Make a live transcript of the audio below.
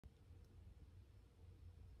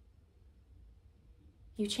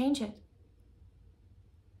you change it.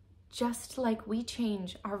 Just like we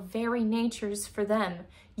change our very natures for them,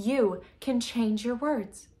 you can change your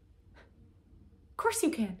words. Of course you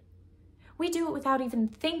can. We do it without even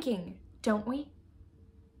thinking, don't we?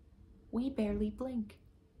 We barely blink.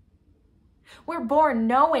 We're born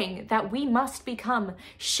knowing that we must become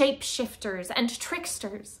shapeshifters and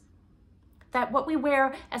tricksters. That what we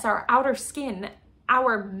wear as our outer skin,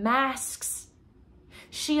 our masks,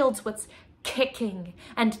 shields what's kicking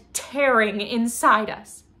and tearing inside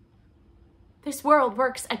us. This world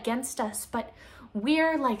works against us, but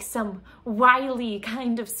we're like some wily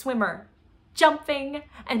kind of swimmer, jumping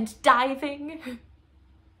and diving.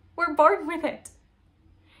 We're born with it.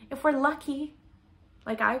 If we're lucky,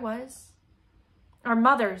 like I was, our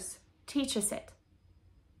mothers teach us it.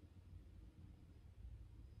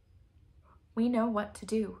 We know what to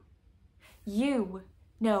do. You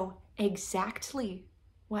know exactly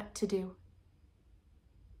what to do.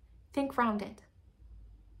 Think round it.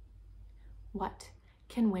 What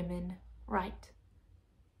can women write?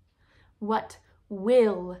 What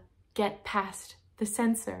will get past the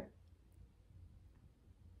censor?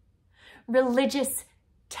 Religious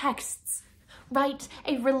texts. Write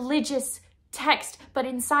a religious text, but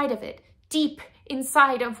inside of it, deep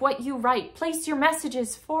inside of what you write, place your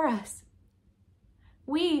messages for us.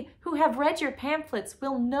 We who have read your pamphlets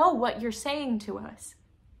will know what you're saying to us.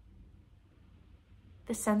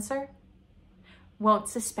 The censor won't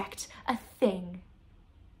suspect a thing.